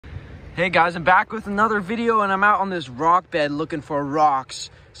Hey guys, I'm back with another video and I'm out on this rock bed looking for rocks,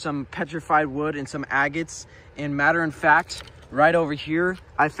 some petrified wood and some agates. And matter of fact, right over here,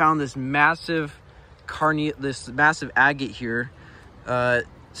 I found this massive agate here.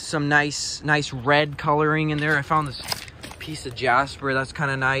 Some nice red coloring in there. I found this piece of jasper that's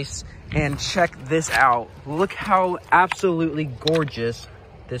kind of nice. And check this out. Look how absolutely gorgeous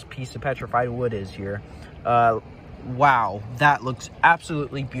this piece of petrified wood is here. Wow, that looks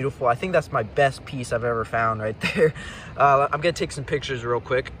absolutely beautiful. I think that's my best piece I've ever found right there. I'm gonna take some pictures real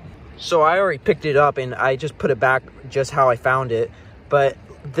quick. So I already picked it up and I just put it back just how I found it. But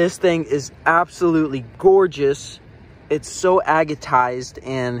this thing is absolutely gorgeous. It's so agatized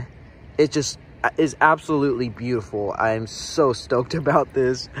and it just is absolutely beautiful. I'm so stoked about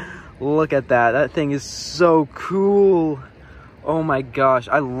this. Look at that. That thing is so cool. Oh my gosh,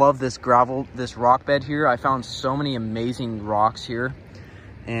 I love this rock bed here. I found so many amazing rocks here.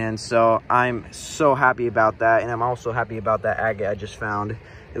 And so I'm so happy about that. And I'm also happy about that agate I just found.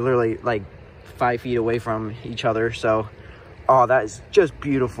 It literally like 5 feet away from each other. So, oh, that is just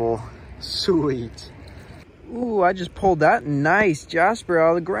beautiful. Sweet. Ooh, I just pulled that nice jasper out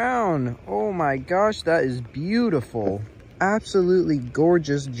of the ground. Oh my gosh, that is beautiful. Absolutely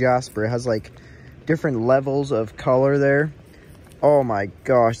gorgeous jasper. It has like different levels of color there. Oh my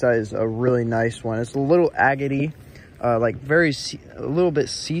gosh, that is a really nice one. It's a little agatey, like a little bit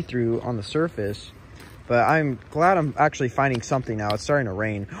see-through on the surface. But I'm glad I'm actually finding something now. It's starting to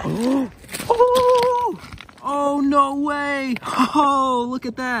rain. Oh, no way. Oh, look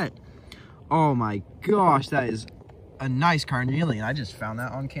at that. Oh my gosh, that is a nice carnelian. I just found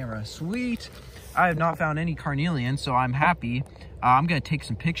that on camera. Sweet. I have not found any carnelian, so I'm happy. I'm gonna take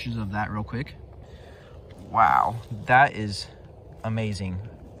some pictures of that real quick. Wow, that is amazing.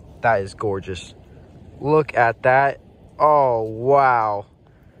 That is gorgeous. Look at that. Oh wow,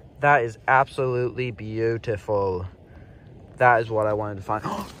 that is absolutely beautiful. That is what I wanted to find.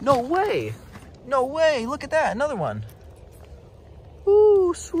 No way, no way. Look at that, another one.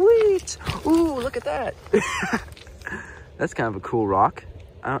 Ooh, sweet. Ooh, look at that. That's kind of a cool rock.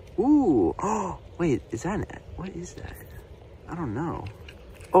 Ooh, oh wait, is that what is that? I don't know.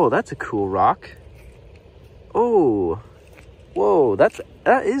 Oh, that's a cool rock. Oh, whoa, that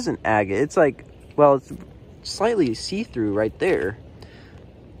is an agate. It's like, well, it's slightly see-through right there.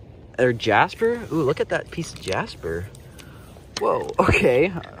 Or jasper. Ooh, look at that piece of jasper. Whoa,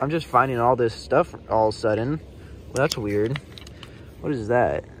 okay. I'm just finding all this stuff all of a sudden. Well, that's weird. What is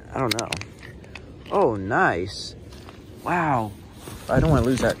that? I don't know. Oh, nice. Wow. I don't want to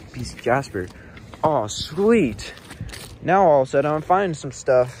lose that piece of jasper. Oh, sweet. Now all of a sudden I'm finding some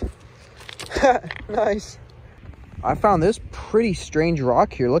stuff. Nice. I found this pretty strange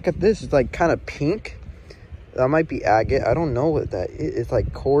rock here. Look at this. It's like kind of pink. That might be agate. I don't know what that is. It's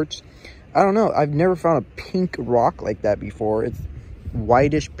like quartz. I don't know. I've never found a pink rock like that before. It's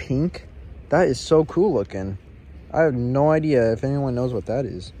whitish pink. That is so cool looking. I have no idea if anyone knows what that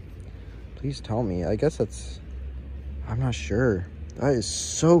is. Please tell me. I guess that's... I'm not sure. That is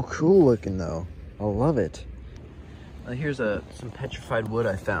so cool looking though. I love it. Here's some petrified wood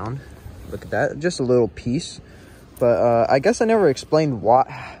I found. Look at that. Just a little piece. But I guess I never explained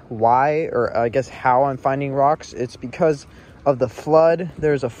why, or I guess how I'm finding rocks. It's because of the flood.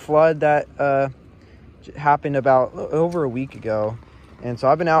 There's a flood that happened about over a week ago. And so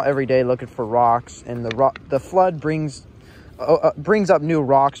I've been out every day looking for rocks. And the flood brings up new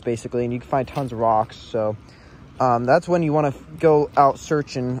rocks, basically. And you can find tons of rocks. So that's when you want to go out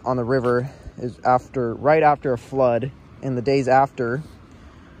searching on the river, is right after a flood and the days after.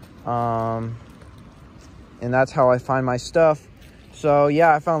 And that's how I find my stuff. So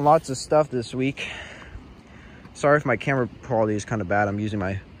yeah, I found lots of stuff this week. Sorry if my camera quality is kind of bad. I'm using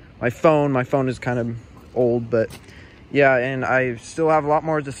my phone. My phone is kind of old, but yeah, and I still have a lot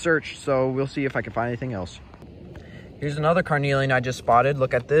more to search, so we'll see if I can find anything else. Here's another carnelian I just spotted.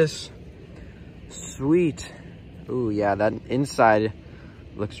 Look at this. Sweet. Ooh, yeah, that inside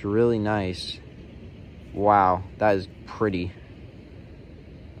looks really nice. Wow, that is pretty.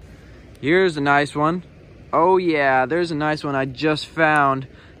 Here's a nice one. Oh yeah, there's a nice one I just found.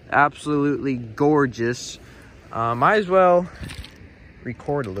 Absolutely gorgeous. Might as well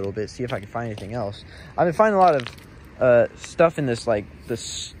record a little bit, see if I can find anything else. I've been finding a lot of stuff in this, like the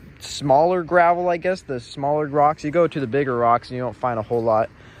smaller gravel, I guess, the smaller rocks. You go to the bigger rocks and you don't find a whole lot.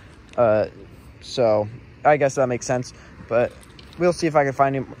 So I guess that makes sense, but we'll see if I can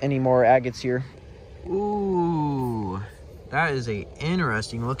find any more agates here. Ooh, that is a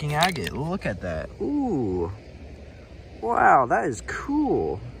interesting looking agate. Look at that. Ooh, wow, that is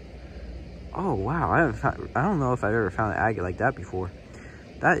cool. Oh wow, I don't know if I've ever found an agate like that before.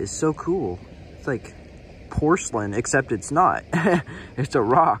 That is so cool. It's like porcelain, except it's not. It's a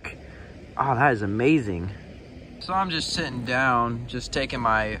rock. Oh, that is amazing. So I'm just sitting down, just taking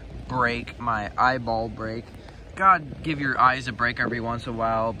my break, my eyeball break. God, give your eyes a break every once in a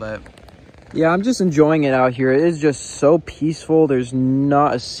while, but yeah, I'm just enjoying it out here. It is just so peaceful. There's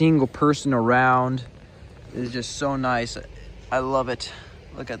not a single person around. It's just so nice. I love it.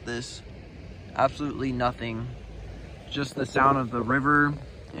 Look at this. Absolutely nothing. Just the sound of the river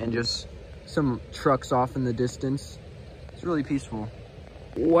and just some trucks off in the distance. It's really peaceful.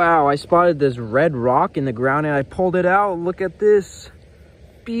 Wow, I spotted this red rock in the ground and I pulled it out. Look at this.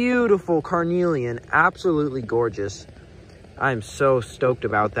 Beautiful carnelian. Absolutely gorgeous. I'm so stoked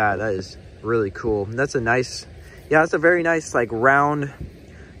about that. That is really cool. That's a nice, yeah, that's a very nice like round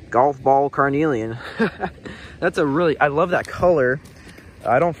golf ball carnelian. That's a really, I love that color.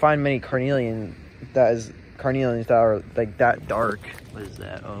 I don't find many carnelians that are like that dark. What is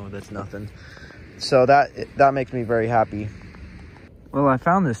that? Oh, that's nothing. So that makes me very happy. Well, I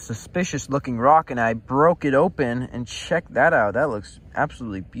found this suspicious looking rock and I broke it open and checked that out. That looks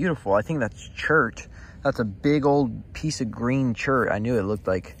absolutely beautiful. I think that's chert. That's a big old piece of green chert. I knew it looked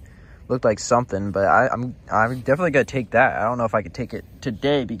like something, but I'm definitely gonna take that. I don't know if I could take it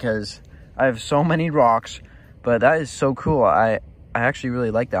today because I have so many rocks, but that is so cool. I actually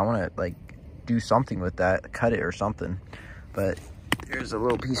really like that. I want to like do something with that, cut it or something. But there's a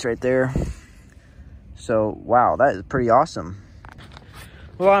little piece right there. So wow, that is pretty awesome.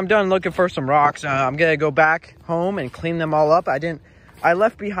 Well, I'm done looking for some rocks. I'm gonna go back home and clean them all up. I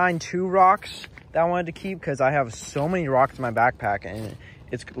left behind 2 rocks that I wanted to keep because I have so many rocks in my backpack and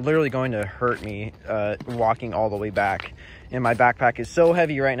it's literally going to hurt me walking all the way back. And my backpack is so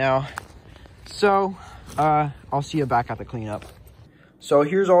heavy right now. So I'll see you back at the cleanup. So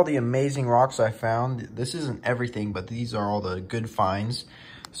here's all the amazing rocks I found. This isn't everything, but these are all the good finds.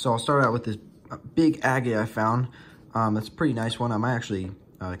 So I'll start out with this big agate I found. That's a pretty nice one. I might actually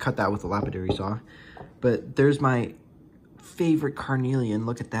cut that with a lapidary saw. But there's my favorite carnelian.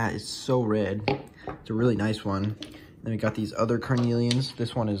 Look at that, it's so red. It's a really nice one. Then we got these other carnelians.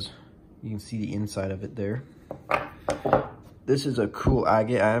 This one is, you can see the inside of it there. This is a cool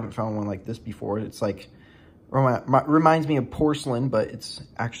agate. I haven't found one like this before. It's like, reminds me of porcelain, but it's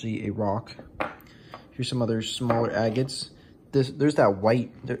actually a rock. Here's some other smaller agates. There's that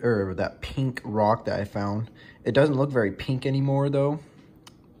white, or that pink rock that I found. It doesn't look very pink anymore though,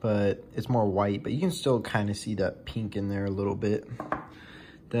 but it's more white, but you can still kind of see that pink in there a little bit.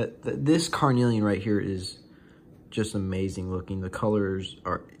 This carnelian right here is just amazing looking. The colors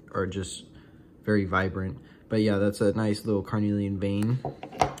are just very vibrant. But yeah, that's a nice little carnelian vein.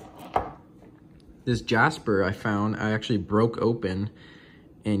 This jasper I found, I actually broke open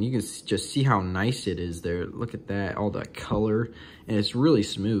and you can just see how nice it is there. Look at that, all that color, and it's really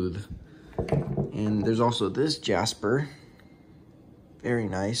smooth. And there's also this jasper, very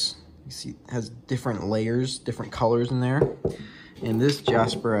nice. You see, it has different layers, different colors in there. And this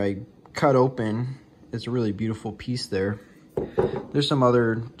jasper I cut open. It's a really beautiful piece there. There's some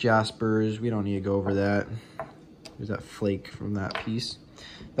other jaspers. We don't need to go over that. There's that flake from that piece.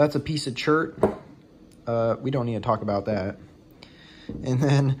 That's a piece of chert. We don't need to talk about that. And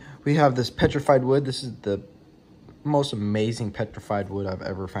then we have this petrified wood. This is the most amazing petrified wood I've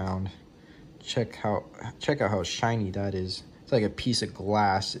ever found. Check out how shiny that is. It's like a piece of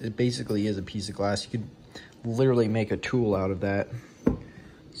glass. It basically is a piece of glass. You could literally make a tool out of that.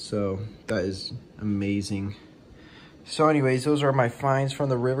 So that is amazing. So anyways, those are my finds from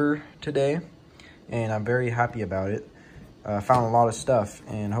the river today, and I'm very happy about it. I found a lot of stuff,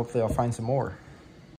 and hopefully I'll find some more.